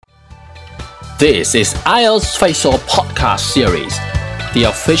This is IELTS Facial Podcast Series, the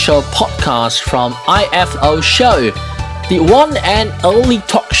official podcast from IFO Show, the one and only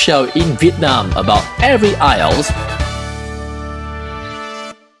talk show in Vietnam about every IELTS.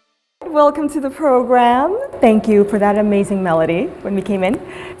 Welcome to the program. Thank you for that amazing melody when we came in.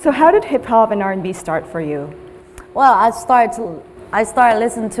 So how did hip hop and R&B start for you? Well, I started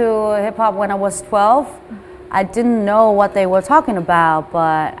listening to hip hop when I was 12. I didn't know what they were talking about,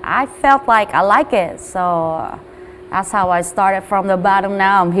 but I felt like I like it. So that's how I started from the bottom.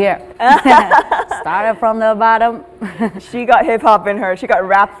 Now I'm here. Started from the bottom. She got hip hop in her. She got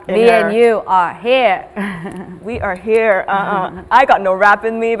rap in her. Me and you are here. We are here. I got no rap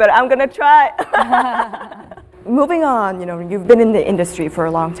in me, but I'm gonna try. Moving on, you've been in the industry for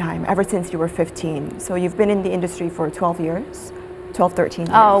a long time, ever since you were 15. So you've been in the industry for 12 years, 12, 13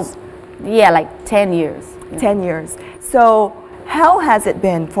 years. Oh, yeah, like 10 years. 10 years. So how has it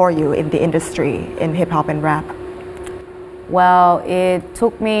been for you in the industry, in hip hop and rap? Well, it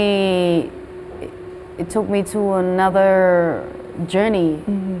took me to another journey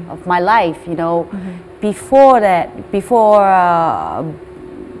of my life, Before that,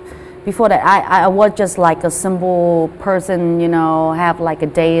 I was just like a simple person, have like a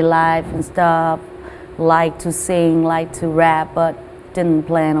daily life and stuff, like to sing, like to rap, but didn't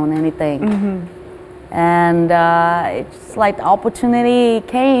plan on anything. And it's like the opportunity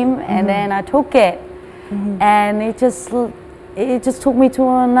came, and then I took it, and it just took me to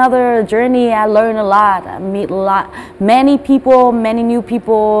another journey. I learned a lot. I meet many people, many new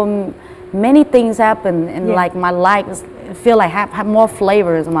people. Many things happen, and like my life, I feel like have more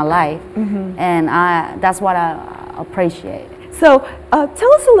flavors in my life, and that's what I appreciate. So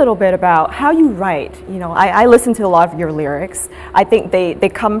tell us a little bit about how you write. I listen to a lot of your lyrics. I think they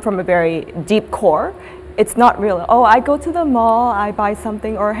come from a very deep core. It's not real, I go to the mall, I buy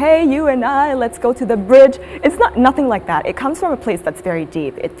something, or hey, you and I, let's go to the bridge. It's nothing like that. It comes from a place that's very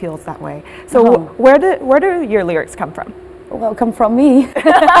deep. It feels that way. So where do your lyrics come from? Well, come from me.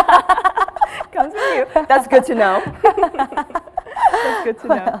 Comes from you. That's good to know. That's good to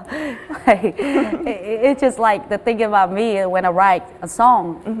know. It's just like the thing about me when I write a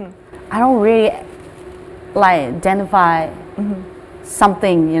song. I don't really like identify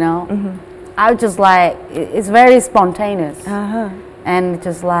something, I just like it's very spontaneous, and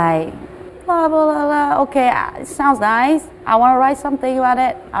just like blah blah blah blah. Okay, it sounds nice. I want to write something about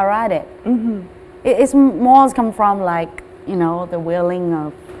it. I write it. It's more come from like the willing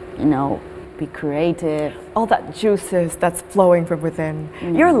of be creative. All that juices that's flowing from within.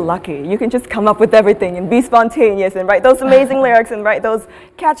 You're lucky. You can just come up with everything and be spontaneous and write those amazing lyrics and write those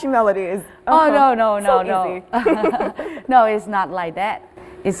catchy melodies. No. No, it's not like that.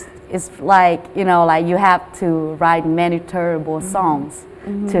 It's like like you have to write many terrible songs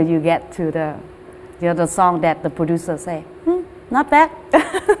till you get to the song that the producer say, not bad.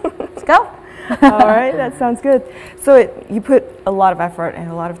 Let's go. All right, that sounds good. So you put a lot of effort and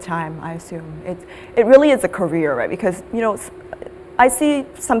a lot of time, I assume. It really is a career, right? Because I see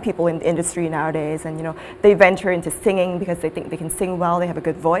some people in the industry nowadays, and they venture into singing because they think they can sing well, they have a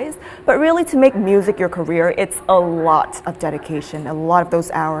good voice. But really, to make music your career, it's a lot of dedication, a lot of those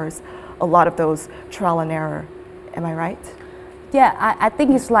hours, a lot of those trial and error. Am I right? Yeah, I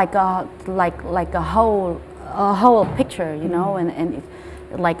think it's like a whole picture, and it's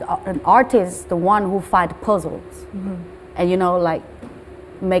like an artist, the one who find puzzles, and like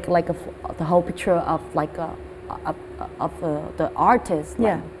make like the whole picture of like the artist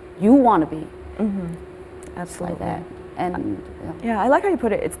like you want to be. Absolutely. Like that. And I like how you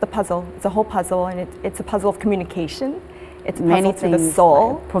put it. It's the puzzle. It's a whole puzzle, and it's a puzzle of communication. It's a many puzzle things, to the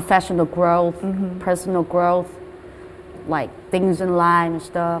soul, like professional growth, personal growth, like things in line and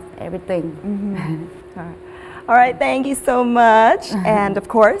stuff, everything. All right, thank you so much. And of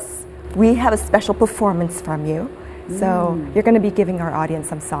course, we have a special performance from you. So you're going to be giving our audience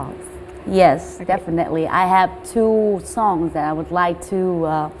some songs. Yes, definitely. I have 2 songs that I would like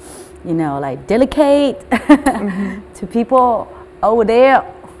to, like dedicate to people over there.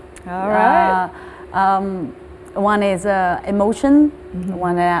 All right. One is Emotion.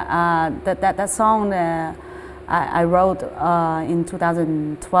 One that song I wrote in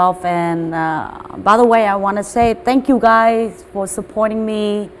 2012. And by the way, I want to say thank you guys for supporting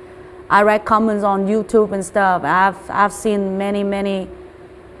me. I write comments on YouTube and stuff. I've seen many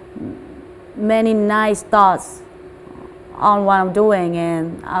nice thoughts on what I'm doing,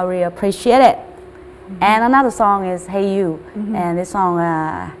 and I really appreciate it. And another song is Hey You, and this song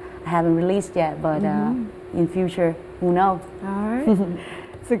I haven't released yet, but in future, who knows? All right.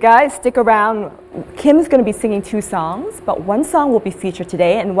 So guys, stick around. Kim's going to be singing 2 songs, but one song will be featured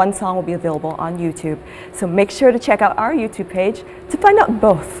today and one song will be available on YouTube. So make sure to check out our YouTube page to find out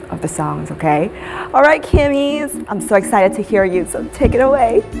both of the songs, okay? All right, Kimmese, I'm so excited to hear you, so take it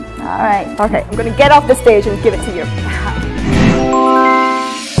away. All right. Okay, I'm going to get off the stage and give it to you.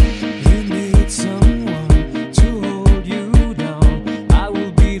 You need someone to hold you down. I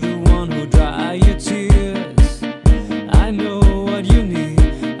will be the one who dry your tears. I know what you need.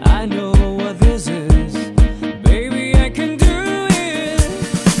 I know what this is. Baby, I can do it.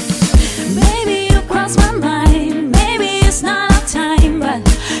 Baby, you cross my mind. Maybe it's not our time, but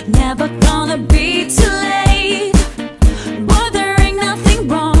never gonna be too late. Boy, there ain't nothing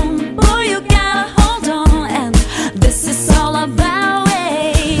wrong. Boy, you gotta hold on, and this is all about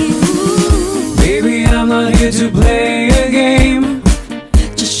it. Ooh. Baby, I'm not here to play a game.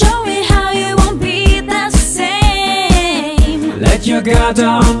 Just show me how you won't be the same. Let your guard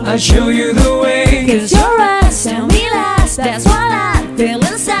down, I'll show you the way. Cause your eyes tell me lies. That's what I feel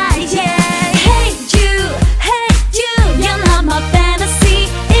inside, yeah. Hate you, you're not my fantasy.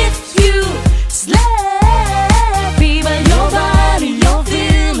 If you slap me, but your body, your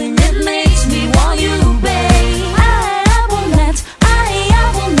feeling, it makes me want you, babe. I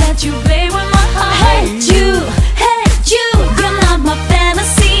won't let you play with my heart. Hate you, you're not my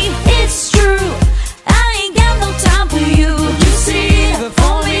fantasy. It's true, I ain't got no time for you. You see,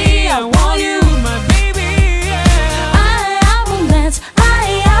 For me, I want you, my baby. Yeah. I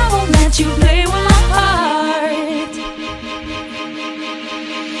won't let you play with my heart.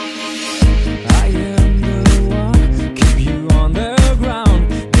 I am the one, keep you on the ground.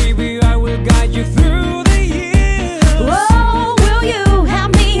 Baby, I will guide you through the years. Oh, will you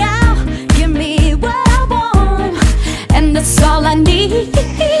help me out? Give me what I want, and that's all I need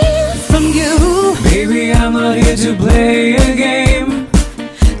from you. Baby, I'm not here to play a game.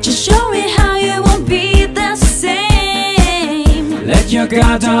 Just show me how you won't be the same. Let your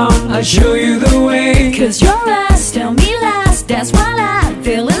guard down, I'll show you the way. Cause your eyes tell me lies. That's what I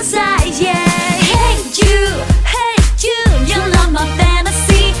feel inside, yeah. Hate you, you're not my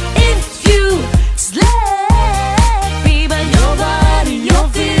fantasy. If you slap me, but your body, your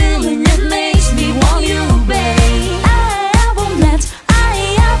feeling, it makes me want you, babe. I won't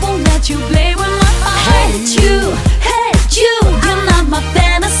let you play with my heart. Hate you, you're not my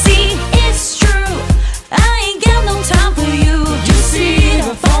fantasy. It's true, I ain't got no time for you. You see,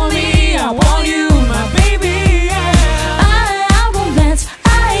 For me, I want you, my baby. Yeah. I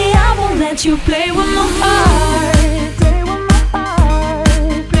won't let you play with my heart. Play with my heart.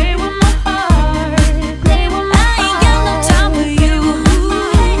 Play with my heart. Play with my heart. I ain't got no time for you.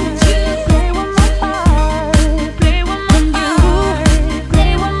 Play with my heart. Play with my heart.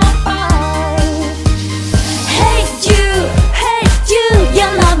 Play with my heart. Hate you,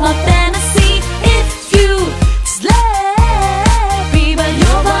 you're not my fantasy. If you slap me, but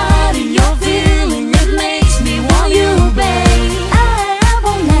your body, your feeling, it makes me want you, babe. I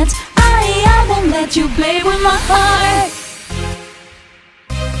won't let you play with my heart.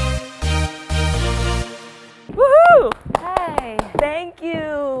 Woohoo! Hey, Thank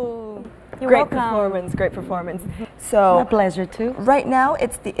you. you're Great welcome. great performance. My So pleasure too. right now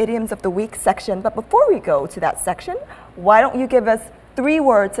it's the idioms of the week section, but before we go to that section, why don't you give us 3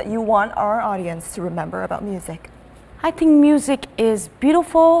 words that you want our audience to remember about music? I think music is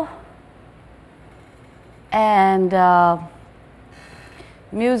beautiful, and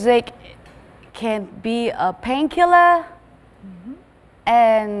music can be a painkiller,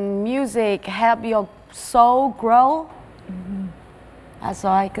 and music help your soul grow. That's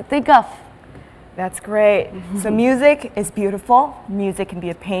all I could think of. That's great. So music is beautiful, music can be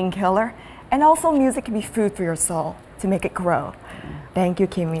a painkiller, and also music can be food for your soul to make it grow. Thank you,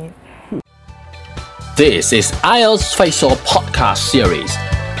 Kimmy. This is IELTS Facial Podcast Series,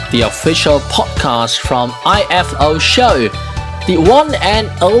 the official podcast from IFO Show, the one and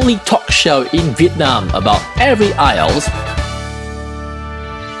only talk show in Vietnam about every IELTS